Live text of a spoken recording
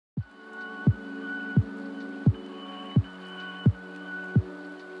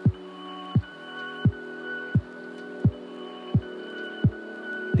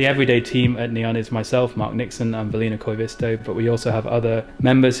The everyday team at Neon is myself, Mark Nixon, and Viliina Koivisto, but we also have other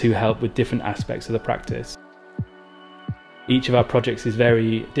members who help with different aspects of the practice. Each of our projects is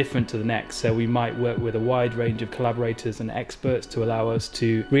very different to the next, so we might work with a wide range of collaborators and experts to allow us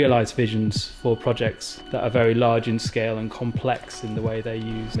to realise visions for projects that are very large in scale and complex in the way they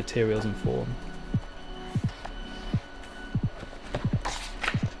use materials and form.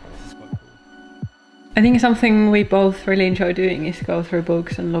 I think something we both really enjoy doing is go through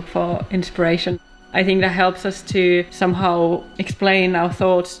books and look for inspiration. I think that helps us to somehow explain our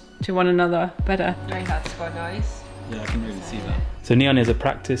thoughts to one another better. I think that's quite nice. Yeah, I can really see that. So Neon is a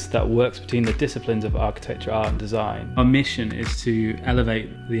practice that works between the disciplines of architecture, art and design. Our mission is to elevate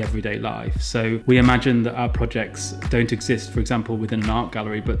the everyday life. So we imagine that our projects don't exist, for example, within an art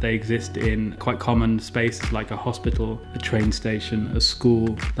gallery, but they exist in quite common spaces like a hospital, a train station, a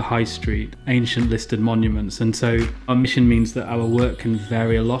school, the high street, ancient listed monuments. And so our mission means that our work can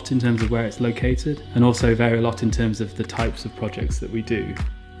vary a lot in terms of where it's located, and also vary a lot in terms of the types of projects that we do.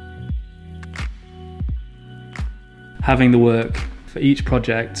 Having the work for each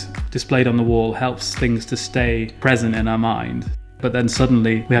project displayed on the wall helps things to stay present in our mind. But then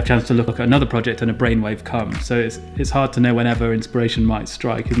suddenly we have a chance to look at another project and a brainwave comes. So it's hard to know whenever inspiration might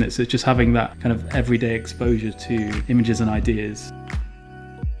strike, isn't it? So it's just having that kind of everyday exposure to images and ideas.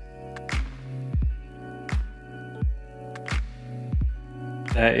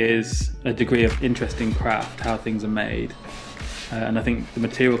 There is a degree of interest in craft, how things are made. And I think the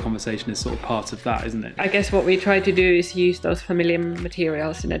material conversation is sort of part of that, isn't it? I guess what we try to do is use those familiar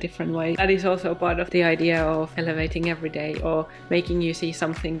materials in a different way. That is also part of the idea of elevating every day, or making you see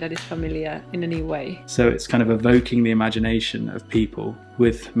something that is familiar in a new way. So it's kind of evoking the imagination of people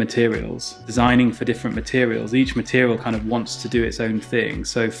with materials, designing for different materials. Each material kind of wants to do its own thing.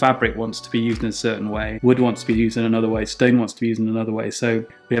 So fabric wants to be used in a certain way, wood wants to be used in another way, stone wants to be used in another way. So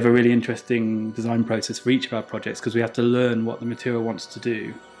we have a really interesting design process for each of our projects because we have to learn what the material wants to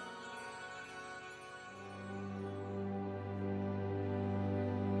do.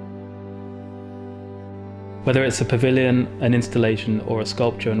 Whether it's a pavilion, an installation or a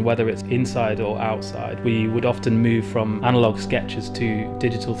sculpture, and whether it's inside or outside, we would often move from analog sketches to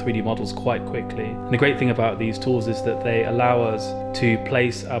digital 3D models quite quickly. And the great thing about these tools is that they allow us to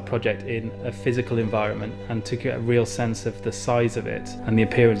place our project in a physical environment and to get a real sense of the size of it and the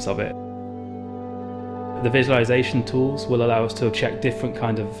appearance of it. The visualization tools will allow us to check different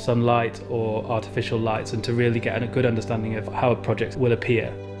kinds of sunlight or artificial lights and to really get a good understanding of how a project will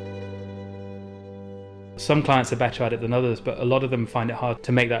appear. Some clients are better at it than others, but a lot of them find it hard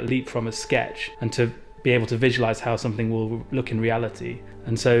to make that leap from a sketch and to be able to visualize how something will look in reality.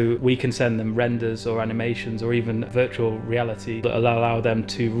 And so we can send them renders or animations or even virtual reality that will allow them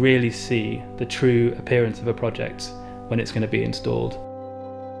to really see the true appearance of a project when it's going to be installed.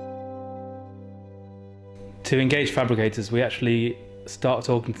 To engage fabricators, we actually start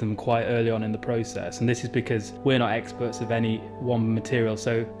talking to them quite early on in the process, and this is because we're not experts of any one material,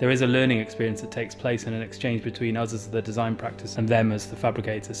 so there is a learning experience that takes place in an exchange between us as the design practice and them as the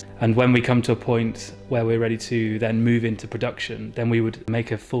fabricators. And when we come to a point where we're ready to then move into production, then we would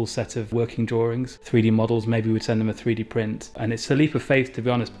make a full set of working drawings, 3D models, maybe we'd send them a 3D print, and it's a leap of faith, to be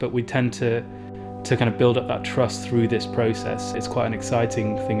honest, but we tend to kind of build up that trust through this process. It's quite an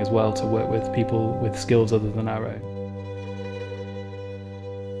exciting thing as well to work with people with skills other than our own.